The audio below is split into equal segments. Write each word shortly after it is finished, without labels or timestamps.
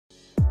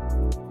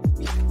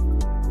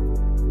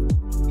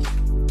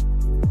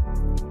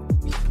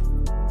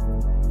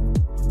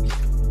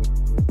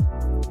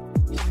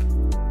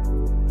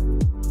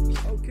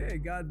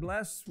God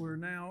bless. We're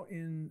now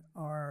in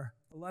our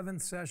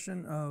 11th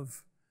session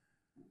of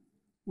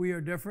We Are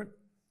Different,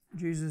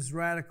 Jesus'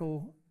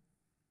 radical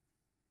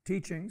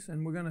teachings,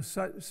 and we're going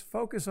to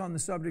focus on the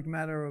subject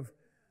matter of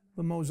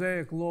the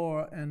Mosaic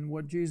Law and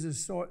what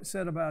Jesus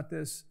said about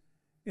this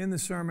in the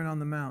Sermon on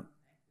the Mount.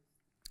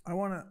 I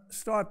want to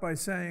start by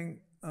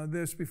saying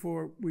this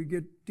before we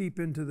get deep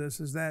into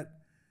this, is that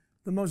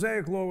the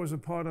Mosaic Law was a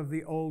part of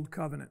the Old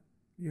Covenant.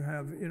 You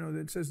have,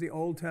 it says the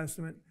Old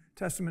Testament.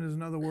 Testament is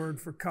another word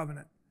for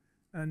covenant.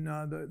 And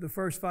the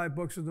first 5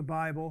 books of the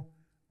Bible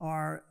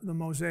are the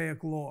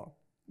Mosaic Law,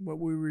 what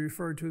we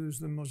refer to as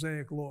the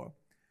Mosaic Law.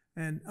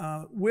 And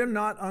we're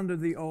not under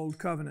the Old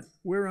Covenant.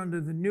 We're under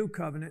the New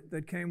Covenant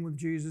that came with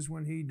Jesus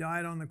when he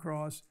died on the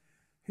cross.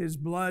 His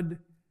blood,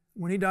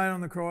 when he died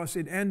on the cross,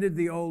 it ended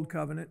the Old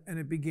Covenant and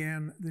it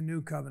began the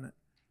New Covenant.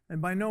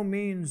 And by no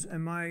means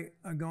am I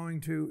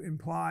going to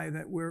imply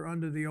that we're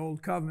under the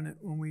Old Covenant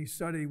when we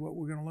study what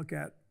we're going to look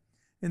at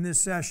in this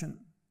session.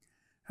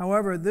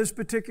 However, this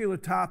particular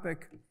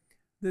topic,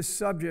 this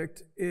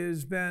subject,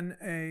 has been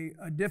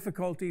a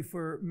difficulty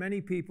for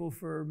many people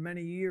for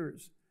many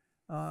years.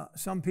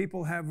 Some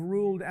people have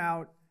ruled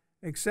out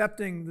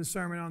accepting the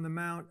Sermon on the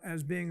Mount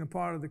as being a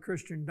part of the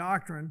Christian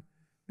doctrine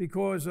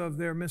because of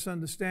their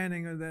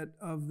misunderstanding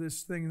of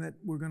this thing that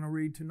we're going to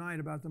read tonight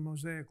about the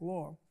Mosaic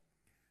Law.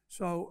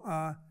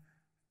 So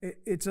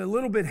it's a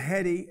little bit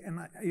heady, and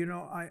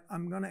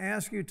I'm going to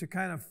ask you to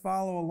kind of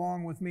follow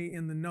along with me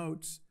in the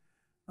notes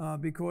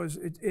because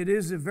it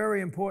is a very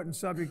important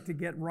subject to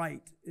get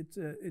right.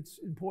 It's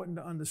important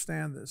to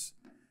understand this.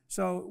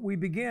 So we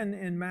begin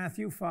in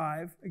Matthew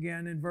 5,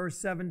 again in verse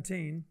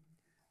 17,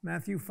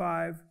 Matthew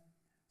 5,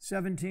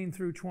 17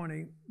 through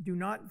 20. Do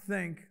not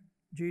think,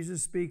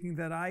 Jesus speaking,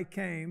 that I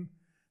came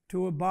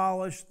to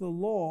abolish the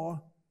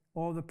law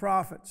or the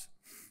prophets.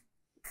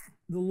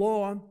 The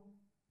law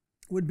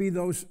would be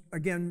those,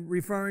 again,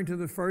 referring to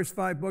the first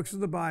 5 books of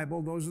the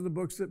Bible. Those are the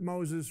books that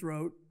Moses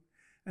wrote.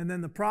 And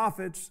then the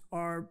prophets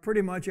are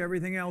pretty much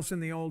everything else in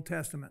the Old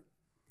Testament.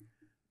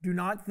 Do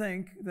not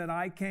think that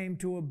I came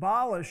to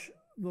abolish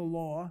the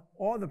law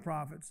or the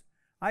prophets.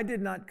 I did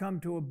not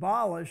come to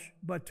abolish,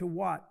 but to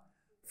what?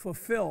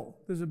 Fulfill.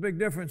 There's a big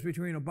difference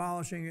between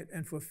abolishing it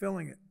and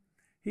fulfilling it.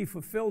 He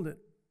fulfilled it.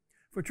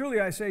 For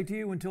truly I say to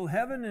you, until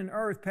heaven and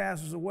earth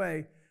passes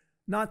away,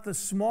 not the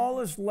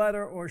smallest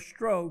letter or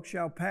stroke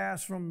shall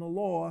pass from the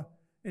law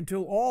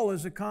until all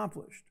is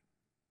accomplished.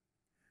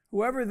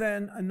 Whoever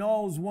then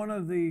annuls one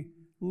of the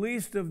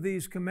least of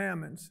these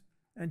commandments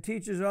and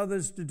teaches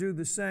others to do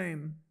the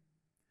same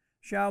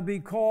shall be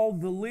called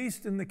the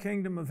least in the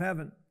kingdom of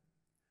heaven.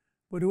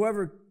 But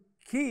whoever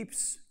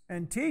keeps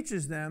and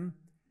teaches them,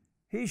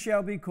 he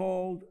shall be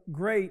called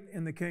great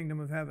in the kingdom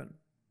of heaven.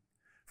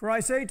 For I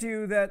say to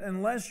you that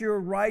unless your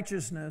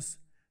righteousness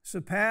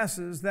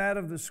surpasses that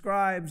of the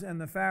scribes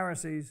and the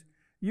Pharisees,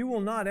 you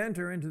will not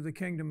enter into the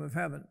kingdom of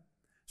heaven.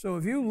 So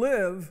if you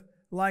live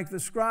like the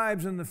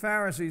scribes and the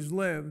Pharisees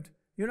lived,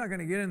 you're not going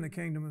to get in the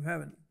kingdom of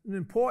heaven. An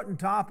important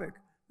topic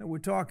that we're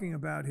talking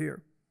about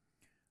here.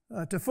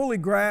 To fully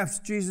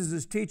grasp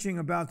Jesus' teaching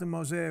about the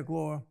Mosaic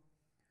Law,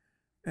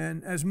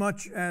 and as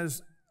much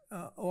as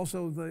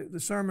also the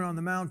Sermon on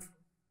the Mount,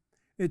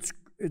 it's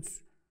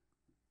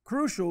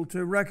crucial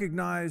to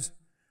recognize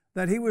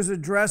that he was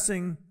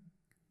addressing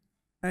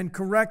and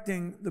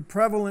correcting the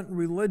prevalent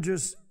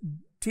religious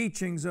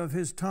teachings of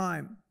his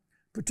time,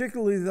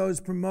 particularly those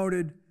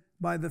promoted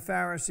by the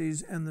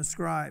Pharisees and the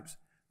scribes.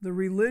 The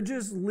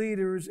religious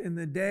leaders in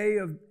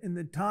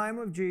the time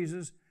of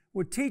Jesus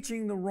were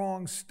teaching the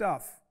wrong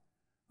stuff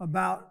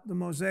about the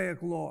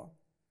Mosaic Law.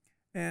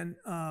 And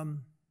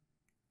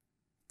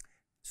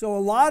so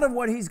a lot of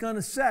what he's going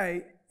to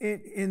say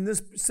in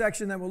this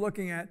section that we're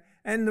looking at,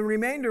 and the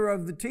remainder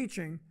of the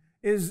teaching,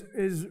 is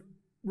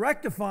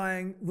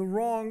rectifying the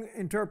wrong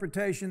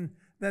interpretation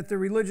that the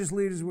religious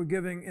leaders were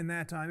giving in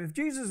that time. If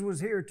Jesus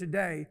was here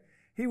today,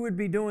 he would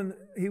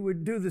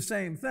do the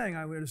same thing,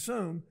 I would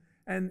assume,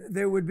 and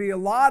there would be a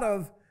lot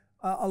of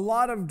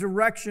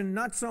direction,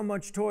 not so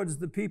much towards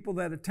the people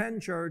that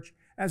attend church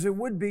as it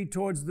would be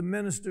towards the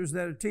ministers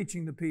that are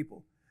teaching the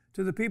people,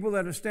 to the people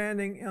that are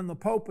standing in the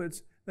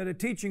pulpits that are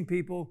teaching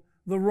people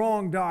the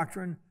wrong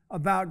doctrine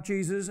about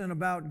Jesus and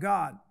about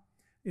God.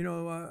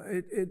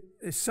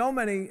 So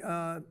many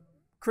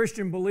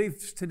Christian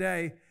beliefs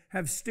today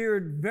have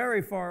steered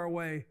very far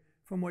away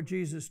from what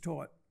Jesus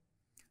taught.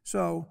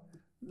 So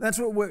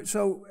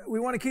we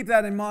want to keep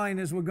that in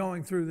mind as we're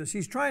going through this.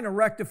 He's trying to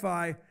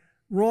rectify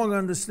wrong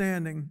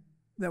understanding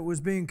that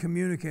was being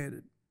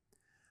communicated.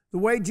 The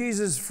way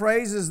Jesus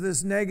phrases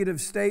this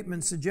negative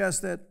statement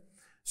suggests that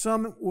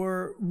some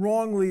were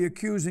wrongly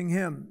accusing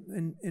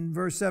him. In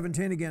verse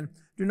 17 again,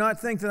 do not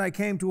think that I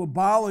came to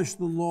abolish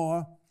the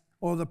law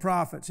or the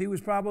prophets. He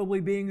was probably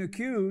being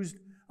accused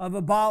of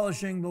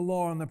abolishing the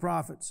law and the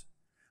prophets.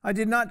 I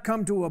did not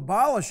come to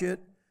abolish it,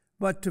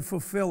 but to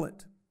fulfill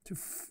it.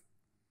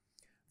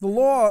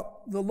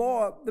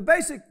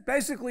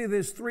 Basically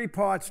there's 3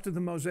 parts to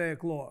the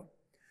Mosaic Law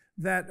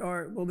that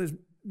are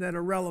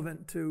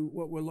relevant to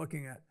what we're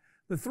looking at.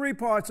 The 3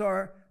 parts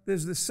are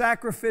there's the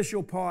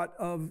sacrificial part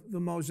of the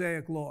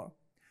Mosaic Law.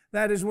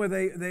 That is where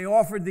they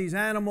offered these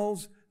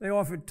animals. They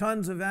offered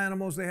tons of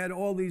animals. They had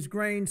all these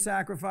grain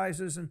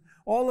sacrifices and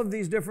all of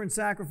these different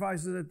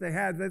sacrifices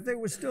that they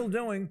were still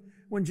doing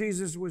when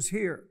Jesus was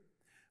here.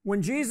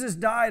 When Jesus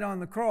died on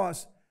the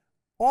cross,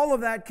 all of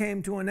that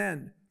came to an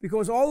end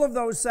because all of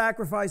those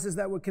sacrifices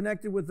that were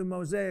connected with the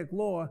Mosaic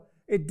Law,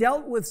 it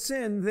dealt with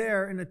sin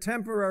there in a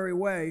temporary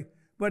way,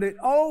 but it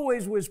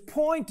always was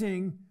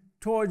pointing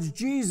towards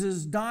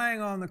Jesus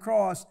dying on the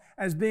cross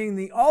as being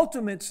the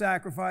ultimate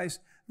sacrifice,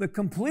 the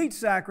complete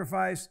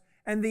sacrifice,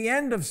 and the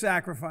end of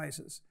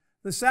sacrifices.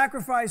 The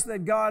sacrifice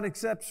that God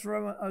accepts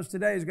from us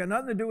today has got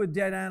nothing to do with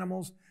dead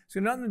animals. It's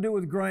got nothing to do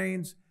with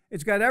grains.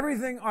 It's got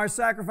everything. Our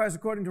sacrifice,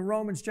 according to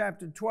Romans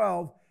chapter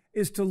 12,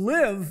 is to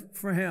live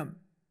for Him.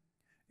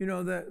 You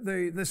know,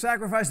 the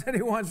sacrifice that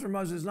He wants from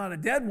us is not a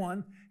dead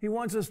one. He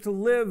wants us to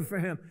live for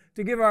Him,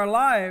 to give our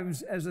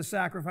lives as a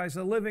sacrifice,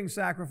 a living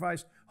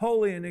sacrifice,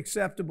 holy and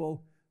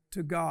acceptable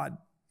to God.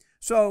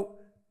 So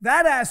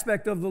that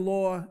aspect of the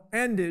law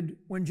ended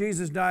when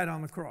Jesus died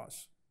on the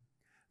cross.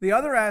 The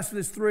other aspect,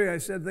 there's three I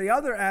said, the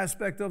other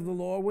aspect of the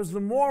law was the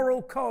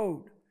moral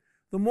code.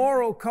 The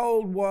moral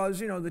code was,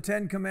 the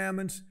 10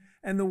 Commandments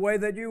and the way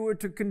that you were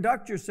to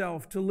conduct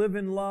yourself, to live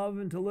in love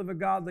and to live a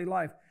godly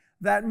life.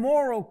 That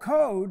moral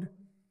code,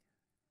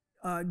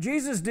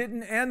 Jesus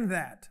didn't end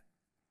that.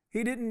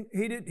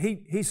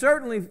 He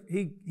certainly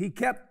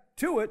kept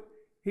to it.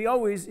 He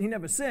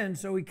never sinned,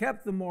 so He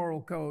kept the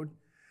moral code.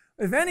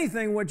 If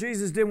anything, what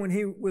Jesus did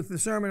with the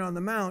Sermon on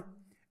the Mount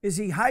is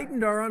He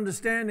heightened our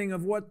understanding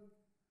of what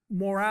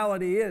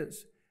morality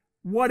is.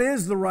 What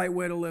is the right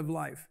way to live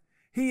life?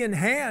 He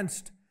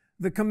enhanced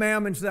the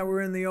commandments that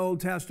were in the Old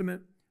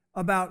Testament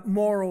about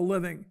moral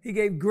living. He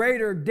gave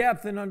greater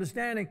depth and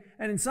understanding,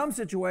 and in some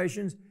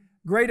situations,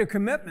 greater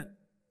commitment,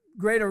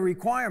 greater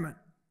requirement.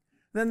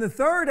 Then the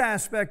third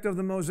aspect of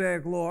the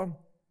Mosaic Law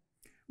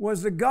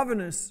was the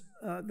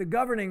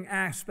governing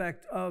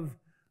aspect of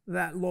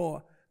that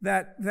law.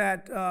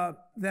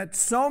 That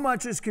so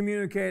much is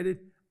communicated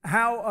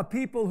how a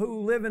people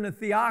who live in a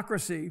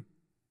theocracy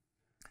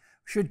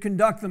should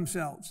conduct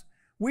themselves.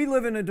 We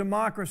live in a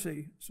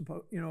democracy,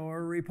 or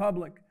a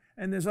republic,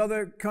 and there's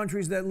other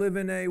countries that live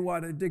in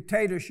a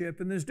dictatorship,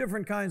 and there's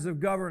different kinds of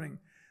governing.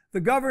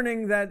 The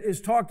governing that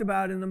is talked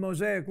about in the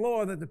Mosaic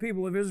Law that the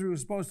people of Israel are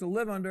supposed to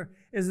live under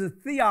is a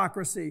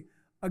theocracy,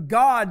 a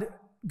God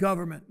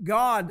government.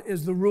 God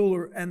is the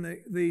ruler and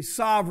the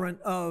sovereign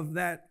of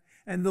that.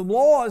 And the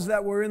laws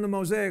that were in the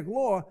Mosaic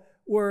Law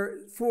were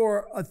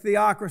for a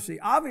theocracy.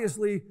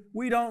 Obviously,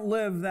 we don't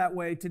live that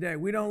way today.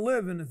 We don't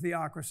live in a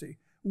theocracy.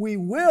 We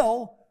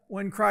will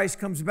when Christ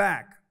comes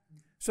back.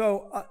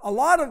 So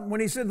when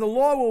He said the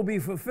law will be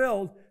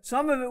fulfilled,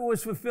 some of it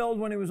was fulfilled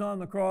when He was on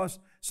the cross.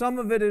 Some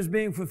of it is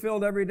being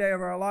fulfilled every day of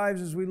our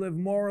lives as we live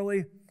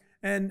morally.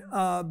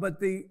 But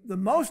the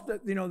most,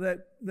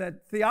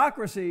 that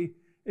theocracy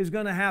is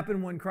going to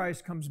happen when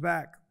Christ comes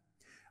back.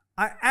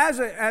 As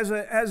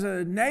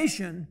a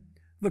nation,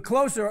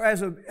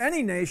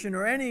 any nation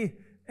or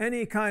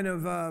any kind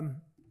of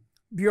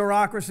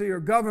bureaucracy or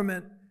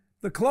government,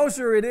 the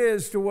closer it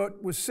is to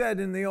what was said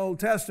in the Old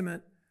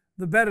Testament,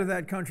 the better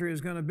that country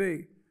is going to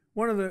be.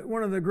 One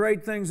of the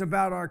great things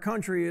about our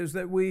country is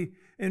that we,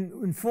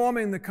 in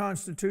forming the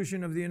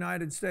Constitution of the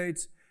United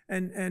States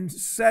and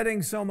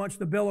setting so much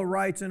the Bill of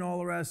Rights and all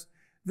the rest,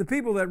 the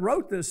people that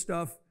wrote this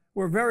stuff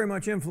were very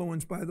much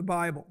influenced by the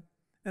Bible.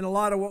 And a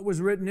lot of what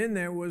was written in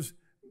there was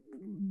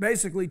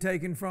basically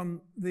taken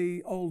from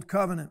the Old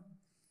Covenant.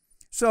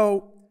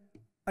 So,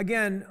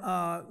 again,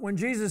 when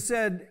Jesus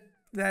said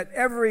that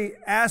every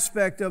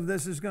aspect of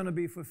this is going to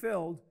be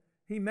fulfilled,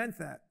 He meant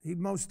that. He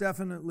most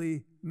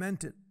definitely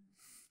meant it.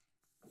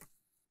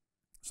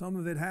 Some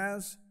of it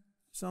has,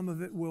 some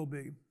of it will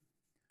be.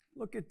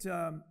 Look at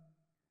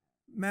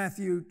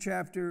Matthew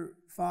chapter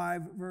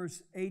 5,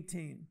 verse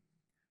 18.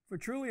 For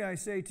truly I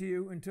say to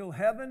you, until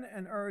heaven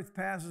and earth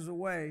passes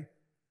away,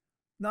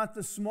 not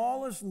the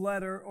smallest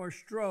letter or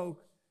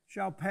stroke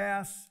shall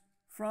pass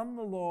from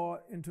the law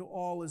until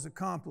all is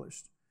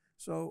accomplished.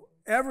 So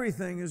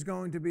everything is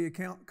going to be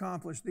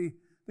accomplished. The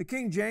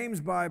King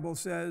James Bible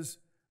says,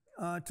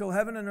 till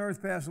heaven and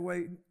earth pass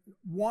away,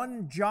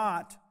 one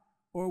jot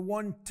or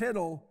one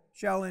tittle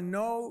shall in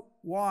no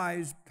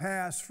wise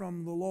pass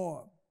from the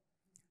law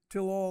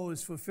till all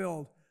is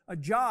fulfilled. A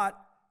jot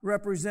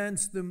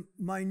represents the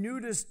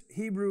minutest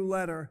Hebrew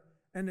letter,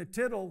 and a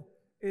tittle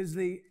is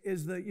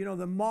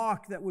the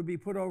mark that would be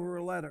put over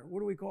a letter. What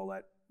do we call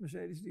that,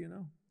 Mercedes? Do you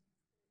know?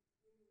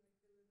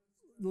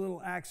 The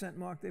little accent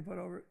mark they put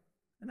over it?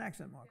 An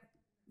accent mark.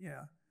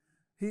 Yeah.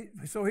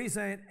 So he's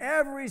saying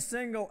every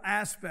single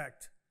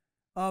aspect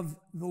of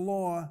the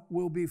law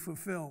will be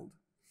fulfilled.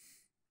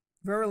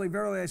 Verily,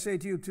 verily, I say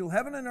to you, till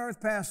heaven and earth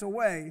pass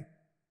away,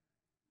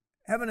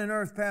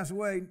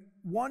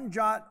 one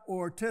jot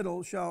or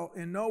tittle shall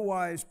in no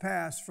wise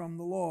pass from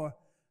the law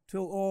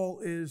till all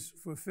is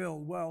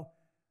fulfilled. Well,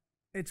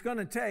 it's going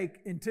to take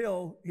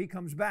until He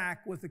comes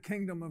back with the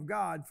kingdom of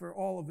God for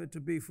all of it to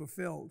be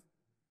fulfilled.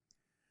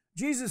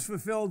 Jesus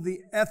fulfilled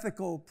the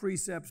ethical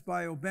precepts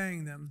by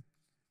obeying them,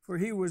 for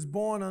he was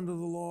born under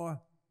the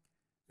law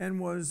and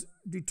was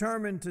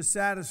determined to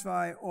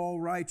satisfy all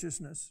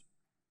righteousness.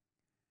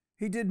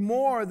 He did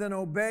more than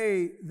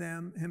obey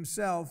them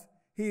himself.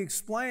 He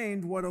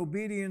explained what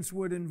obedience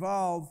would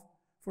involve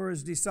for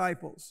his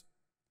disciples.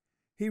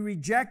 He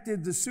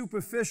rejected the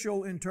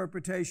superficial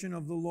interpretation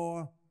of the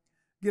law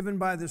given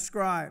by the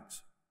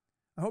scribes.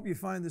 I hope you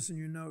find this in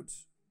your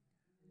notes.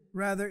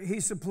 Rather, he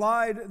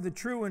supplied the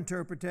true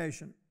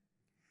interpretation.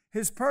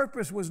 His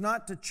purpose was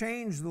not to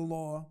change the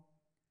law,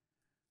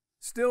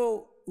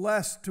 still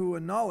less to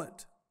annul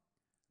it,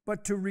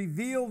 but to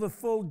reveal the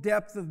full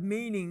depth of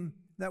meaning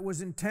that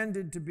was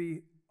intended to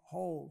be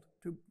hold,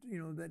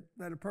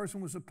 that a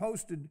person was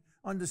supposed to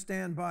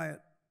understand by it.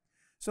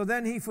 So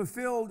then he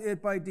fulfilled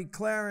it by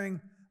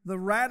declaring the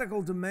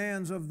radical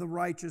demands of the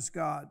righteous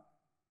God.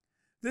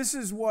 This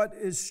is what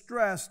is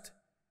stressed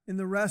in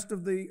the rest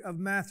of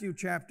Matthew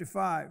chapter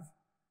 5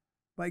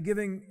 by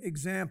giving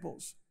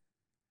examples.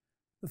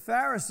 The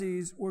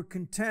Pharisees were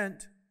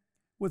content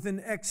with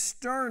an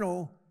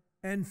external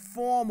and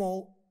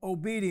formal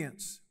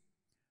obedience,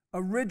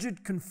 a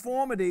rigid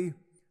conformity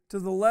to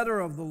the letter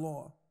of the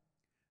law.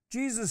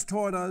 Jesus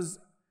taught us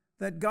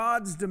that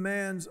God's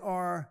demands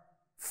are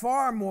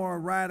far more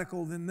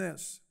radical than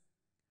this.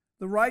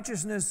 The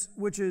righteousness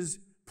which is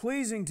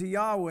pleasing to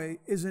Yahweh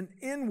is an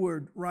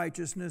inward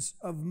righteousness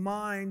of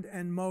mind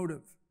and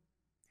motive.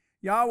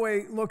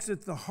 Yahweh looks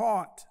at the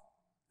heart,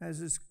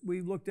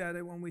 we looked at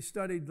it when we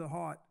studied the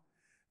heart.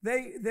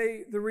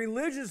 The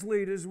religious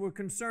leaders were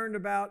concerned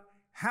about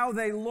how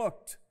they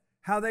looked,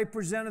 how they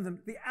presented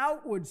them, the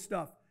outward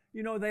stuff.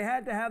 They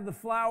had to have the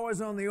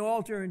flowers on the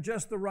altar in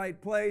just the right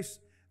place.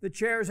 The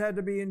chairs had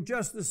to be in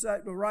just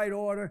the right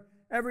order.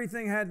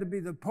 Everything had to be,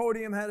 the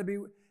podium had to be,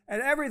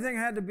 and everything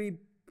had to be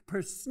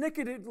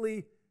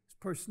persnicketedly?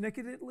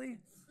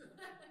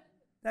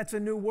 That's a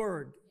new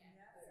word.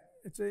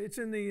 It's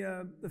in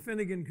the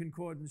Finnegan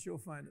Concordance, you'll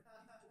find it.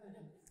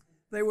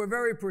 They were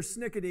very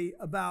persnickety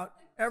about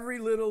every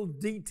little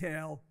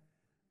detail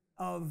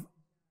of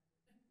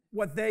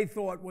what they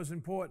thought was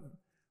important.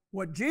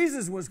 What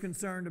Jesus was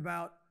concerned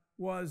about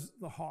was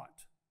the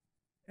heart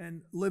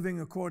and living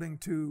according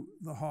to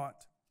the heart.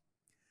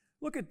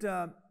 Look at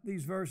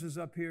these verses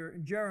up here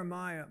in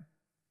Jeremiah.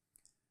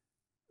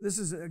 This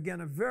is,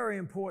 again, a very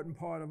important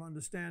part of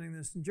understanding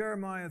this. In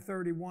Jeremiah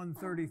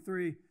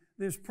 31:33,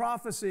 there's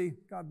prophecy,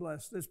 God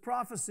bless, there's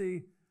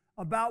prophecy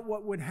about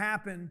what would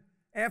happen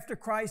after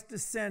Christ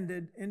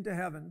descended into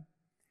heaven.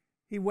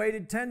 He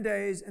waited 10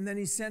 days and then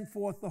he sent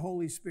forth the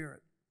Holy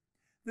Spirit.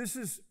 This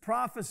is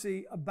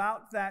prophecy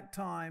about that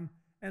time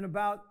and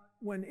about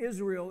when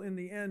Israel in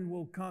the end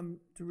will come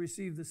to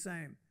receive the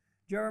same.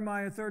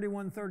 Jeremiah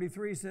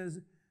 31:33 says,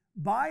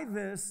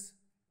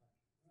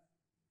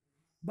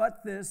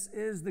 But this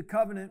is the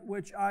covenant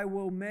which I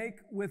will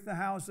make with the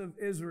house of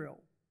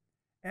Israel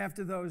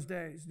after those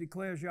days,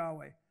 declares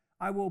Yahweh.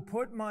 I will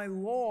put my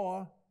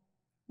law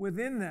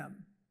within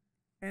them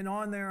and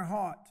on their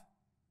heart.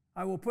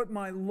 I will put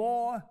my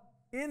law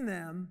in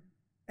them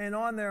and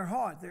on their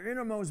heart, their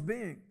innermost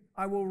being.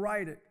 I will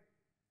write it.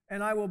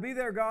 And I will be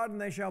their God,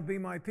 and they shall be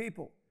my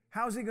people.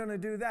 How's he going to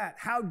do that?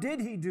 How did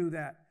he do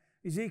that?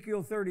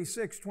 Ezekiel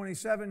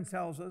 36:27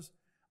 tells us,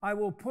 I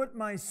will put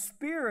my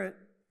spirit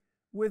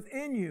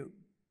within you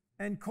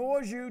and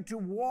cause you to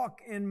walk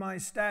in my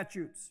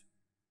statutes,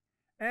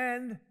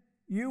 and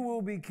you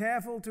will be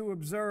careful to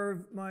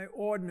observe my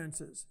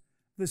ordinances.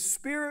 The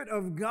Spirit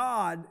of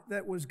God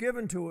that was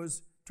given to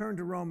us, turn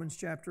to Romans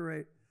chapter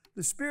 8.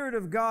 The Spirit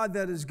of God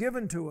that is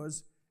given to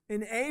us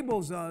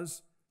enables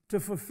us to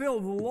fulfill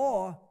the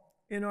law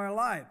in our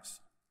lives.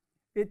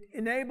 It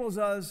enables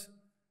us,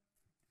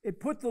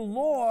 it put the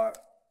law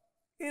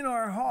in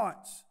our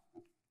hearts,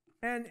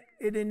 and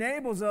it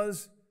enables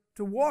us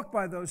to walk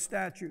by those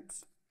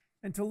statutes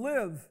and to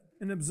live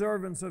in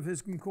observance of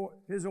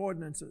his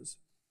ordinances.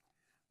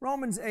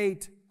 Romans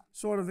 8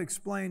 sort of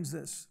explains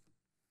this.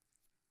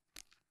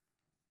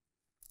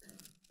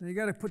 Now you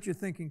got to put your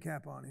thinking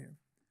cap on here.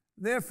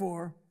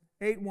 Therefore,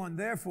 8:1,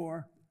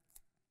 therefore,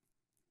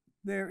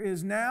 there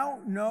is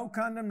now no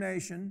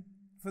condemnation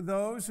for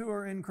those who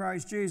are in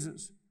Christ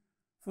Jesus.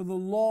 For the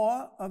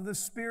law of the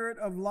Spirit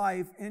of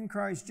life in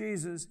Christ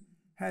Jesus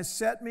has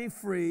set me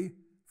free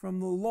from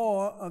the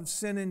law of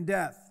sin and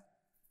death.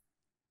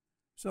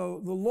 So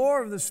the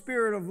law of the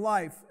Spirit of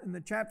life, and the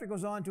chapter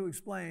goes on to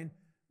explain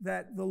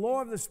that the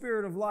law of the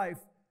Spirit of life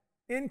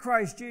in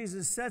Christ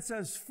Jesus sets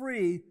us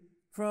free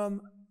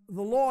from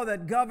the law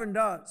that governed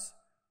us,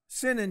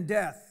 sin and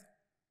death.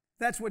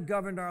 That's what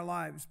governed our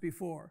lives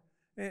before.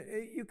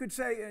 You could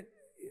say,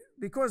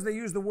 because they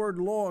use the word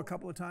law a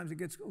couple of times, it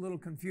gets a little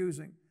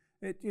confusing.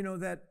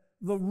 That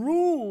the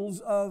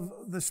rules of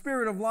the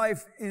Spirit of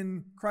life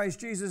in Christ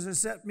Jesus has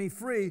set me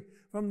free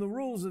from the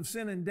rules of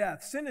sin and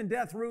death. Sin and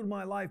death ruled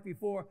my life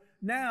before.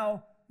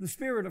 Now, the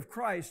Spirit of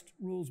Christ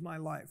rules my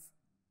life.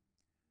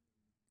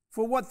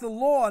 For what the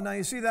law, now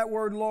you see that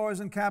word law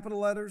is in capital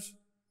letters?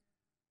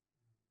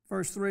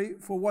 Verse 3,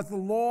 for what the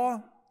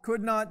law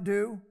could not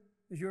do,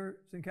 Is yours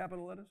in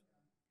capital letters?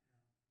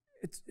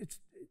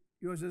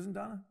 Yours isn't,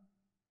 Donna?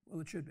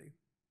 Well, it should be.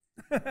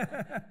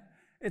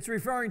 It's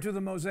referring to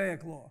the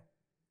Mosaic Law.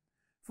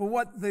 For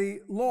what the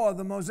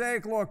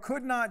Mosaic Law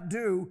could not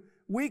do,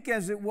 weak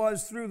as it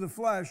was through the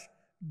flesh,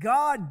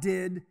 God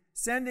did,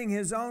 sending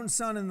his own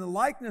Son in the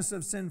likeness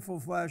of sinful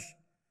flesh,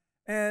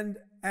 and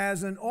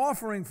as an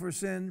offering for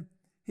sin,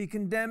 he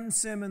condemned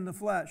sin in the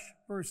flesh.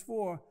 Verse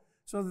 4,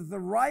 so that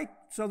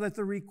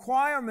the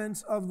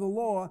requirements of the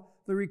law,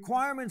 the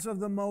requirements of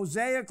the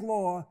Mosaic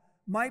Law,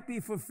 might be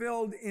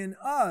fulfilled in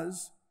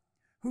us,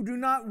 who do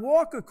not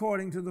walk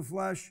according to the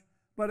flesh,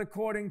 but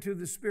according to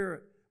the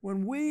Spirit.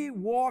 When we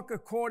walk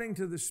according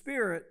to the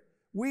Spirit,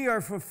 we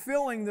are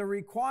fulfilling the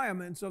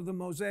requirements of the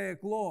Mosaic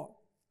Law.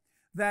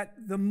 That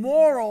the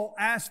moral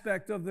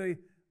aspect of the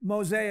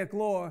Mosaic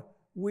Law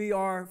we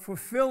are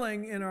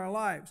fulfilling in our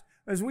lives.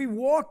 As we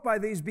walk by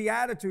these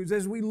Beatitudes,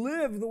 as we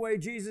live the way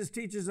Jesus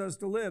teaches us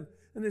to live,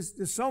 and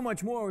there's so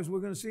much more, as we're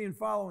going to see in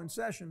following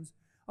sessions,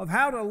 of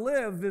how to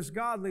live this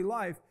godly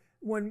life.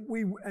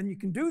 And you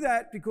can do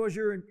that because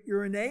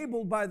you're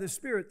enabled by the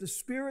Spirit. The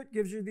Spirit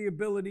gives you the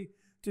ability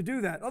to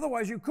do that.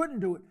 Otherwise, you couldn't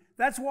do it.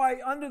 That's why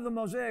under the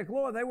Mosaic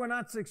Law, they were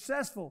not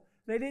successful.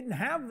 They didn't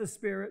have the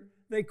Spirit.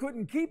 They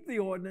couldn't keep the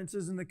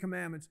ordinances and the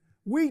commandments.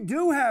 We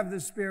do have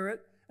the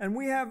Spirit, and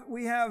we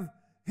have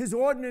His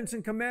ordinance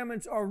and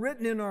commandments are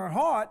written in our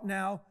heart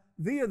now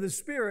via the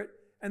Spirit,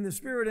 and the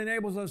Spirit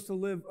enables us to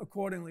live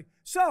accordingly.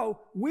 So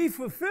we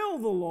fulfill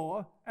the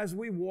law as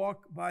we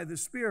walk by the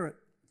Spirit.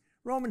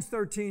 Romans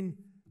 13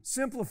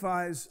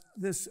 simplifies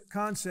this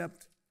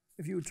concept.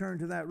 If you would turn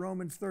to that,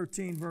 Romans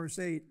 13, verse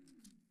 8.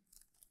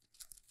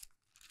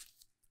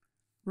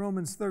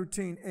 Romans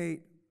 13,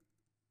 8.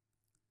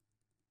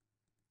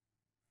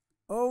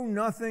 Owe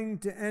nothing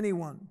to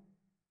anyone.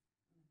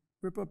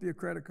 Rip up your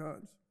credit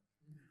cards.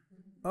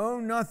 Owe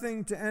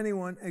nothing to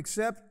anyone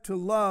except to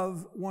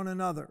love one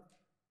another.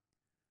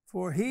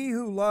 For he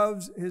who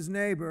loves his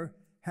neighbor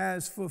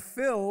has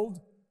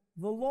fulfilled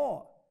the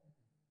law.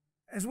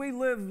 As we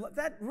live,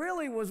 that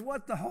really was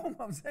what the whole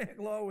Mosaic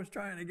Law was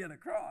trying to get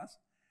across.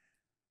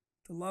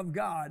 To love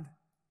God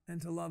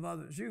and to love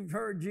others. You've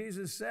heard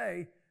Jesus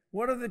say,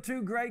 what are the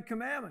two great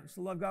commandments?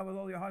 To love God with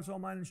all your heart, soul,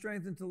 mind, and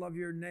strength, and to love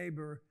your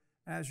neighbor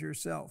as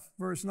yourself.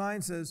 Verse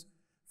 9 says,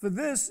 for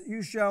this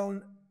you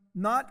shall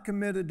not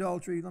commit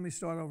adultery. Let me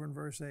start over in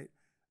verse 8.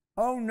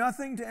 Owe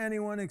nothing to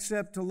anyone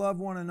except to love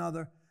one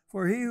another,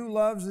 for he who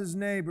loves his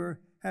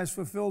neighbor has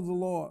fulfilled the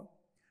law.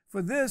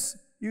 For this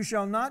you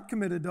shall not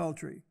commit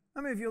adultery. I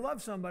mean, if you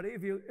love somebody,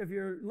 if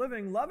you're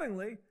living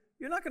lovingly,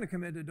 you're not going to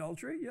commit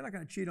adultery. You're not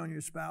going to cheat on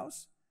your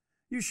spouse.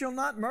 You shall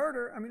not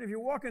murder. I mean, if you're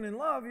walking in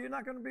love, you're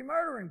not going to be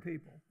murdering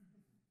people.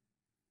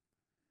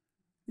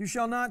 You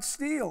shall not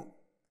steal.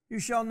 You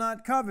shall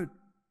not covet.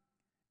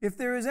 If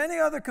there is any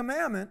other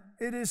commandment,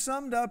 it is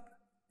summed up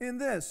in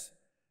this: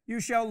 you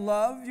shall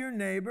love your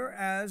neighbor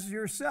as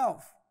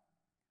yourself.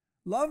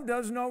 Love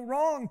does no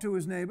wrong to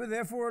his neighbor,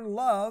 therefore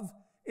love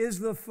is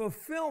the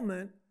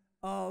fulfillment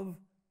of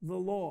the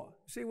law.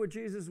 See what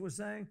Jesus was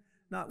saying?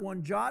 Not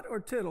one jot or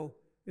tittle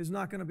is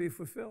not going to be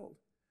fulfilled.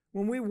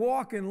 When we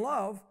walk in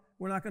love,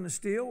 we're not going to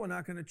steal, we're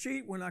not going to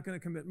cheat, we're not going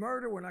to commit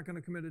murder, we're not going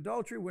to commit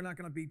adultery, we're not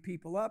going to beat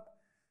people up.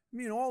 I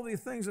mean, all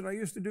these things that I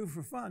used to do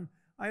for fun,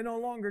 I no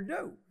longer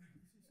do.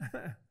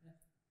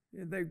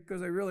 Because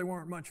they really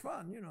weren't much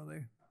fun,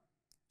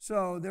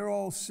 so they're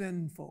all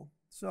sinful.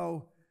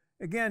 So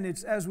again,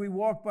 it's as we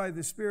walk by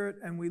the Spirit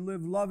and we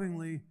live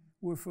lovingly,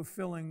 we're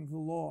fulfilling the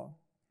law.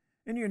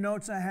 In your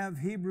notes, I have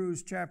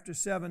Hebrews chapter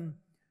 7,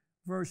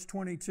 verse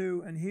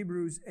 22, and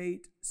Hebrews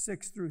 8,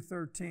 6 through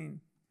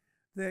 13.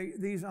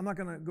 I'm not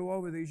going to go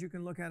over these. You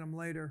can look at them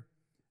later.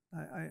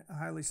 I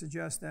highly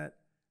suggest that.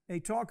 They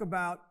talk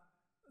about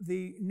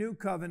the new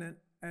covenant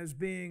as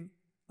being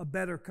a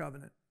better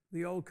covenant.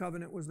 The old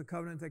covenant was the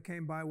covenant that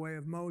came by way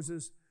of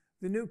Moses.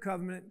 The new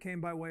covenant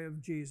came by way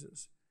of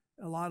Jesus.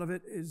 A lot of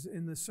it is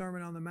in the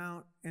Sermon on the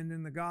Mount and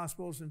in the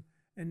Gospels,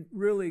 and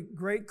really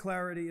great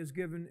clarity is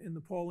given in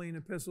the Pauline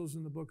epistles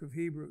in the book of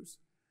Hebrews.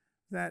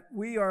 That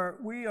we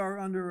are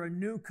under a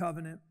new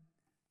covenant,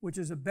 which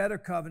is a better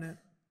covenant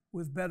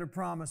with better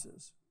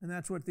promises. And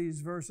that's what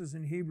these verses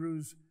in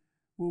Hebrews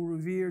will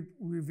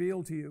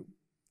reveal to you.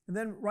 And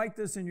then write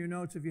this in your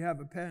notes if you have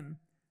a pen.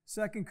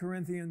 2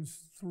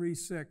 Corinthians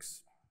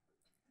 3:6.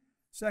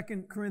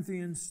 2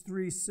 Corinthians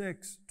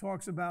 3:6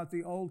 talks about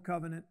the old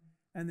covenant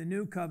and the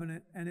new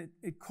covenant, and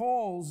it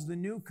calls the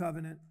new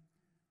covenant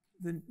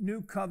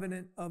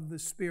of the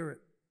Spirit.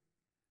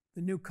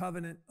 The new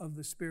covenant of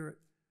the Spirit.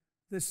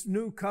 This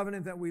new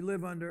covenant that we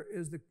live under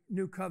is the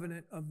new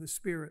covenant of the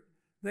Spirit.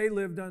 They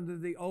lived under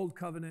the old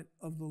covenant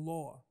of the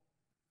law.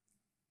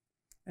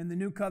 And the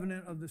new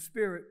covenant of the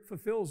Spirit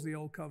fulfills the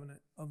old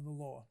covenant of the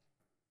law.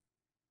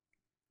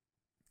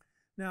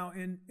 Now,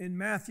 in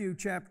Matthew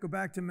go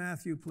back to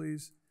Matthew,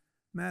 please.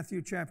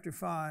 Matthew chapter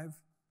 5.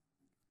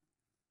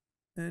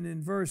 And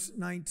in verse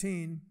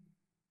 19,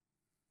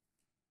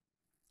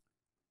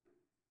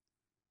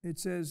 it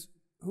says,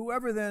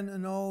 whoever then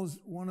annuls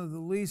one of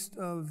the least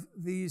of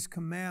these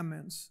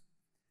commandments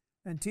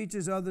and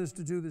teaches others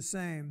to do the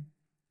same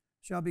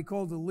shall be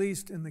called the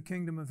least in the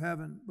kingdom of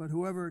heaven. But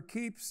whoever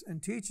keeps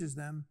and teaches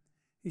them,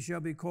 he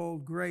shall be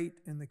called great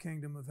in the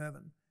kingdom of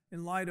heaven.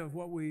 In light of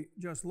what we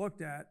just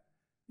looked at,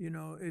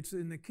 it's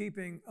in the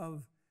keeping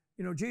of,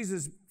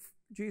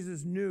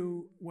 Jesus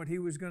knew what he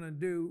was going to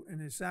do in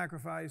his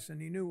sacrifice,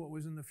 and he knew what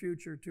was in the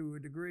future to a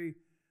degree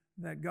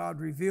that God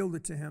revealed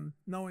it to him,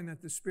 knowing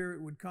that the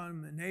Spirit would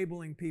come,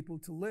 enabling people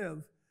to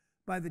live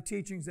by the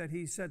teachings that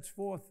he sets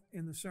forth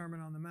in the Sermon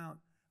on the Mount.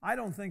 I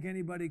don't think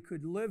anybody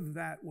could live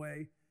that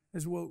way.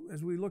 As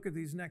we look at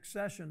these next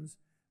sessions,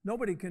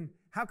 nobody can.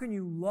 How can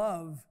you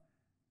love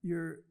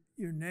your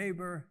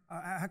neighbor?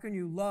 How can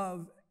you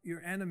love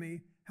your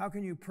enemy? How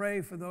can you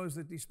pray for those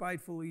that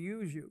despitefully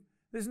use you?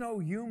 There's no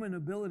human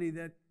ability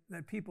that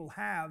people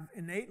have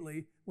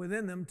innately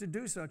within them to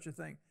do such a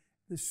thing.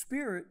 The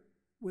Spirit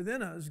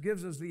within us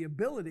gives us the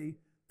ability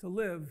to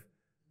live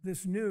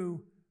this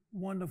new,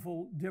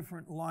 wonderful,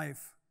 different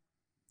life.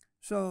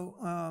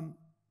 So,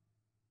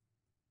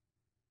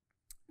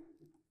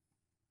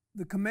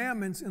 the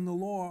commandments in the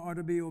law are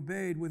to be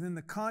obeyed within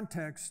the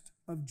context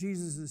of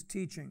Jesus'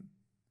 teaching.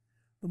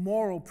 The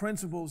moral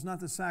principles,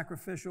 not the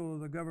sacrificial or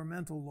the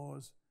governmental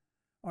laws,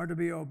 are to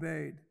be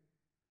obeyed.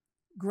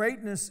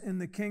 Greatness in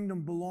the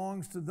kingdom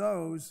belongs to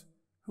those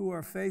who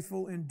are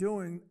faithful in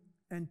doing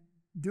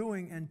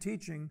and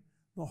teaching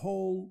the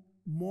whole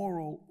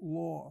moral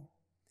law.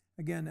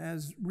 Again,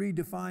 as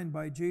redefined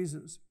by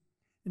Jesus.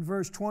 In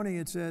verse 20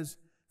 it says,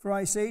 "For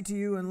I say to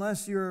you,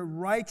 unless your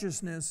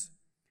righteousness,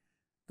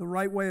 the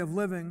right way of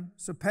living,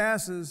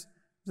 surpasses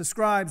the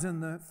scribes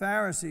and the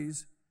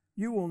Pharisees,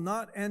 you will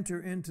not enter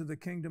into the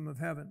kingdom of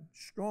heaven."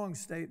 Strong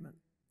statement.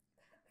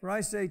 For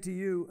I say to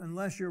you,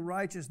 unless your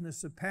righteousness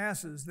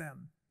surpasses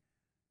them,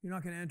 you're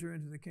not going to enter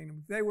into the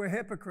kingdom. They were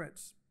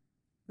hypocrites.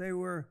 They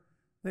were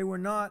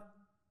not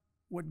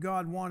what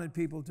God wanted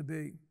people to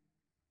be.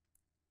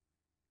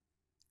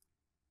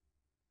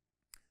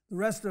 The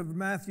rest of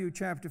Matthew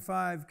chapter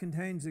 5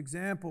 contains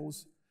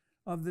examples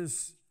of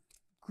this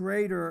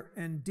greater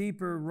and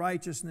deeper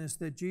righteousness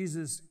that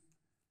Jesus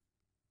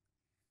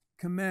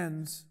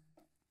comments.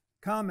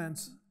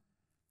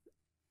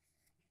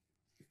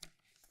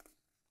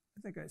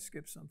 I think I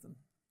skipped something.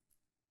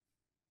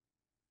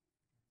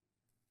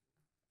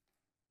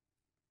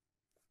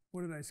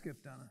 What did I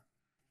skip, Donna?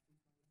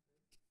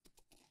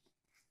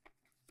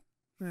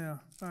 Yeah,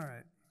 all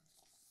right.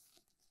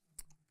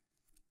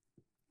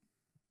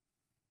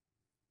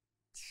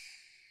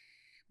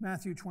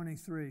 Matthew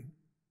 23.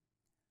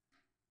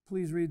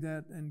 Please read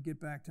that and get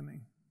back to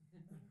me.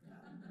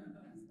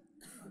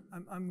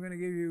 I'm going to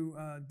give you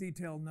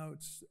detailed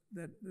notes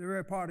that the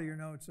rare part of your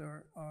notes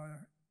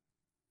are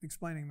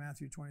explaining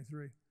Matthew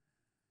 23.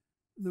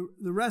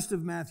 The rest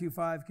of Matthew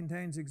 5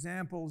 contains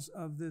examples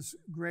of this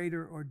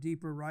greater or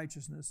deeper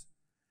righteousness.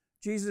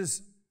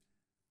 Jesus'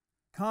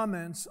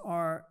 comments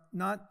are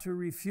not to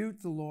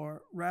refute the law,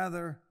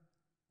 rather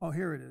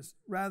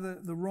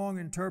the wrong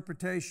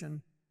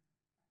interpretation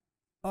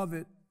of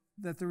it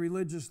that the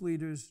religious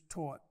leaders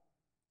taught.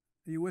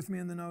 Are you with me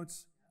in the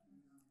notes?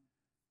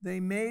 They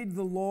made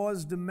the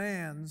law's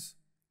demands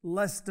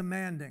less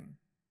demanding.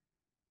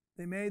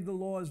 They made the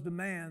law's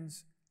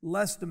demands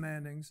less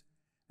demanding,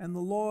 and the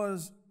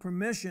law's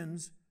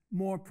permissions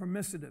more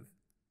permissive.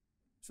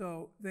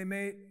 So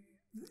they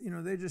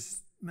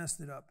just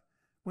messed it up.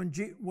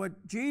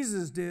 What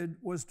Jesus did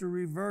was to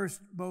reverse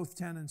both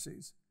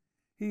tendencies.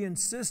 He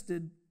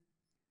insisted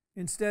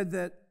instead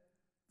that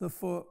the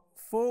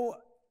full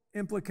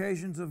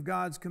implications of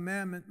God's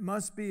commandment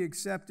must be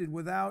accepted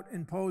without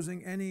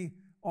imposing any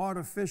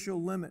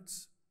artificial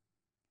limits.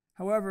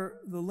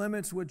 However, the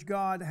limits which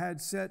God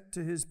had set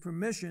to his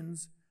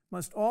permissions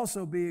must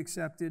also be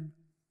accepted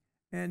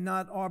and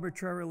not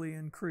arbitrarily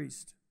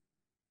increased.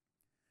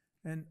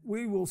 And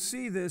we will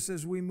see this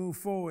as we move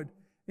forward.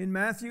 In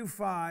Matthew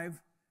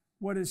 5,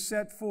 what is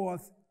set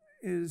forth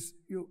is,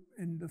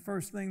 in the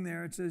first thing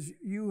there, it says,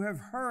 "You have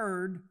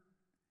heard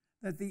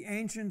that the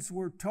ancients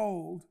were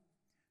told,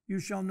 'You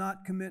shall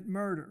not commit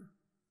murder.'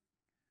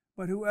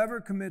 But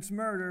whoever commits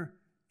murder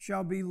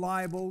shall be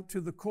liable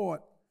to the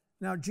court."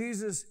 Now,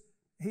 Jesus,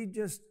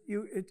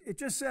 it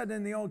just said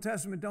in the Old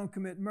Testament, don't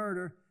commit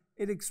murder.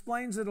 It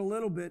explains it a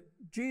little bit.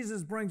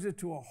 Jesus brings it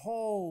to a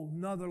whole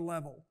nother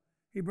level.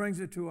 He brings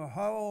it to a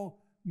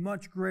whole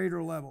much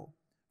greater level.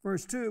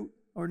 Verse 2,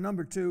 or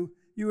number 2,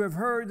 "You have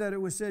heard that it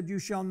was said, 'You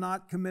shall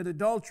not commit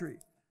adultery.'"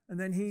 And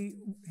then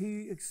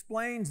he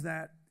explains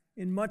that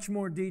in much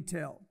more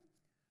detail.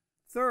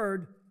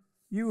 Third,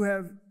 it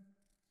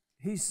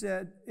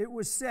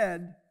was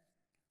said,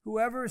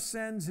 "Whoever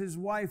sends his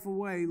wife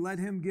away, let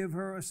him give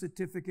her a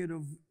certificate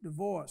of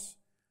divorce."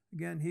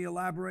 Again, he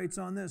elaborates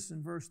on this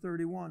in verse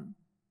 31.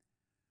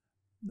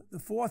 The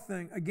fourth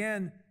thing,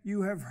 again,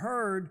 "You have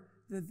heard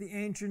that the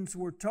ancients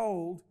were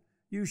told,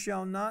 'You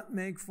shall not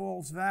make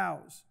false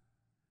vows,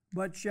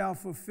 but shall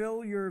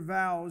fulfill your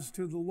vows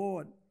to the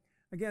Lord.'"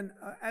 Again,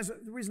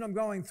 the reason I'm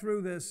going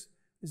through this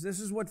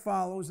is what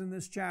follows in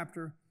this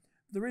chapter.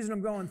 The reason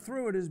I'm going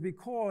through it is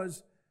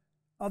because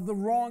of the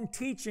wrong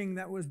teaching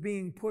that was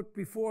being put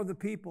before the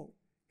people.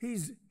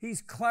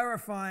 He's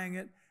clarifying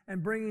it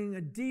and bringing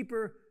a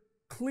deeper,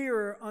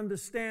 clearer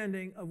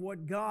understanding of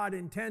what God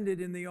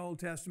intended in the Old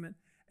Testament.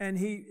 And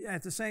he,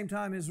 at the same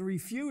time, is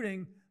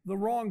refuting the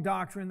wrong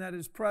doctrine that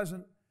is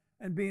present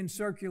and being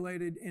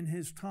circulated in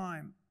his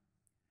time.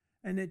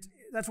 And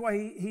that's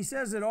why he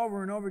says it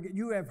over and over again.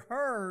 You have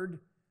heard,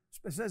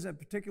 it says that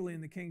particularly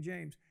in the King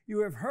James,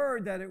 you have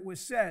heard that it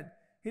was said.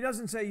 He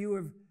doesn't say you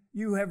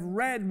have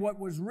read what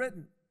was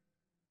written.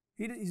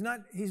 He's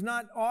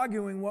not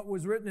arguing what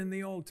was written in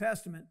the Old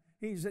Testament.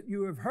 He's that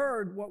you have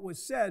heard what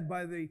was said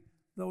by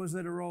those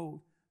that are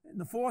old. And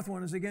the fourth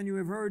one is, again, you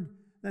have heard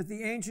that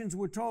the ancients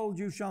were told,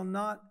 you shall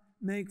not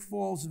make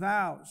false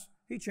vows.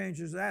 He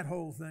changes that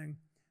whole thing.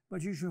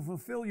 But you shall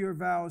fulfill your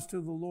vows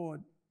to the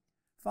Lord.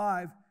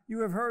 5, you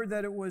have heard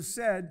that it was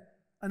said,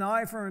 an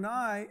eye for an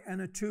eye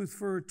and a tooth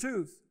for a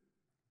tooth.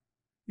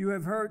 You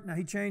have heard, now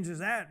he changes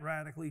that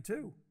radically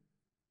too.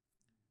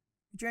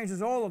 He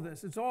changes all of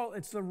this.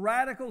 It's the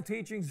radical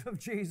teachings of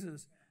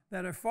Jesus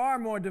that are far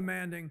more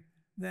demanding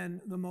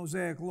than the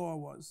Mosaic Law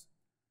was.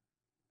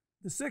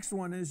 The 6th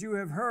one is, you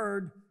have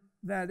heard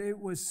that it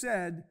was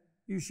said,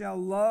 you shall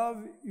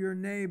love your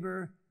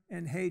neighbor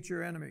and hate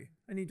your enemy.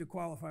 I need to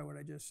qualify what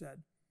I just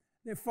said.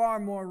 They're far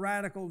more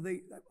radical.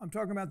 I'm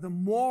talking about the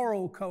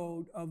moral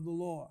code of the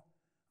law.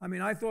 I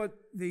mean, I thought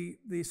the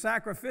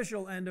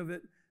sacrificial end of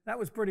it, that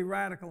was pretty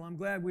radical. I'm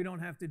glad we don't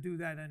have to do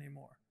that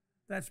anymore.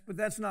 But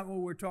that's not what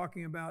we're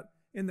talking about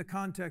in the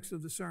context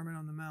of the Sermon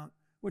on the Mount.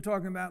 We're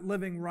talking about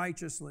living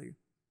righteously,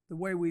 the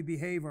way we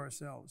behave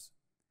ourselves.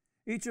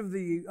 Each of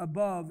the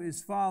above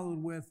is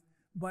followed with,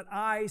 but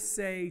I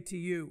say to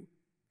you.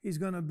 He's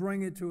going to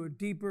bring it to a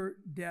deeper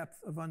depth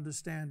of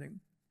understanding.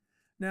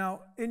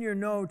 Now, in your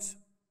notes,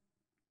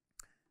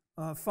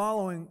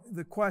 following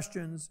the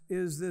questions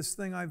is this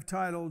thing I've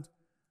titled,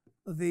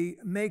 the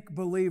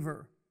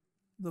make-believer,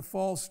 the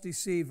false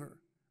deceiver.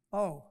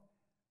 Oh,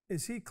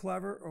 is he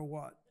clever or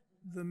what?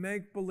 The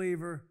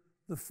make-believer,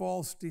 the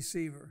false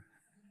deceiver.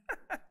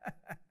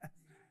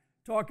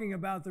 Talking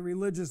about the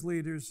religious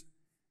leaders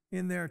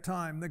in their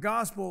time. The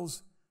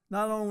Gospels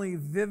not only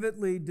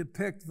vividly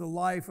depict the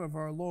life of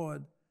our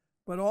Lord,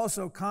 but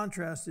also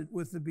contrast it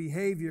with the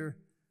behavior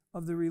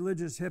of the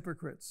religious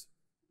hypocrites,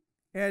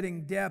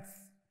 adding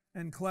depth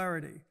and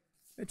clarity.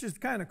 It's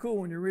just kind of cool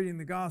when you're reading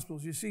the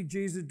Gospels. You see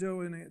Jesus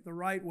doing it the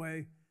right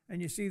way,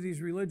 and you see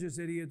these religious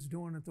idiots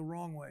doing it the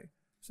wrong way.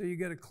 So you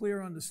get a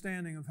clear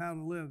understanding of how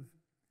to live.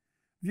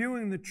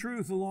 Viewing the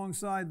truth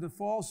alongside the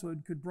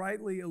falsehood could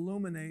brightly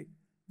illuminate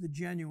the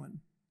genuine.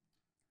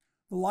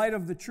 The light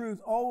of the truth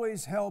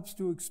always helps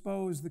to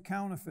expose the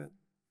counterfeit.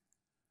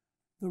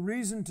 The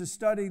reason to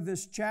study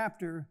this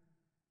chapter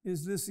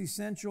is this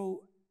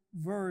essential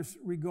verse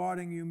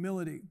regarding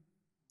humility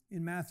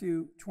in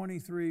Matthew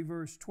 23,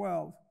 verse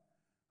 12.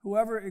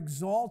 Whoever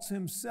exalts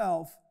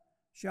himself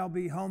shall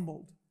be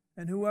humbled,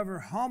 and whoever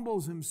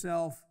humbles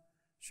himself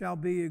shall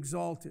be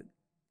exalted.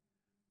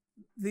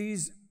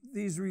 These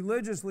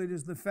religious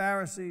leaders, the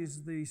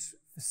Pharisees, the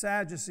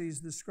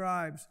Sadducees, the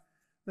scribes,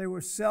 they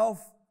were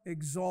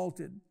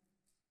self-exalted,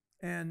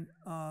 and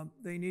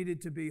they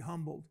needed to be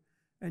humbled.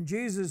 And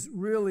Jesus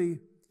really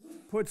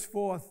puts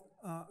forth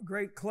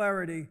great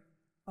clarity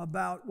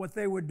about what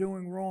they were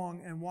doing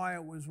wrong and why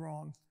it was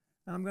wrong.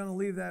 And I'm going to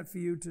leave that for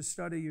you to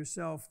study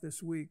yourself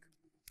this week,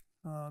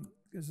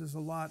 because there's a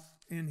lot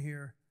in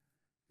here.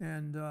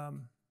 And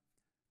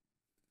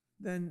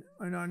then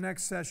in our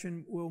next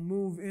session, we'll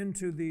move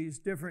into these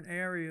different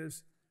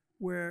areas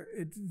where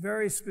it's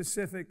very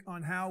specific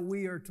on how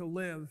we are to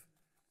live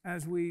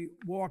as we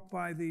walk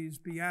by these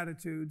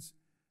Beatitudes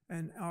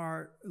and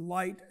our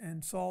light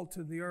and salt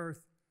to the earth,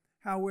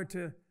 how we're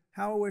to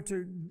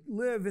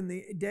live in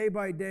the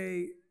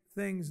day-by-day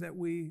things that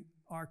we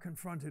are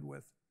confronted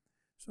with.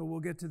 So we'll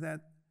get to that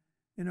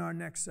in our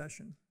next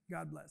session.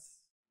 God bless.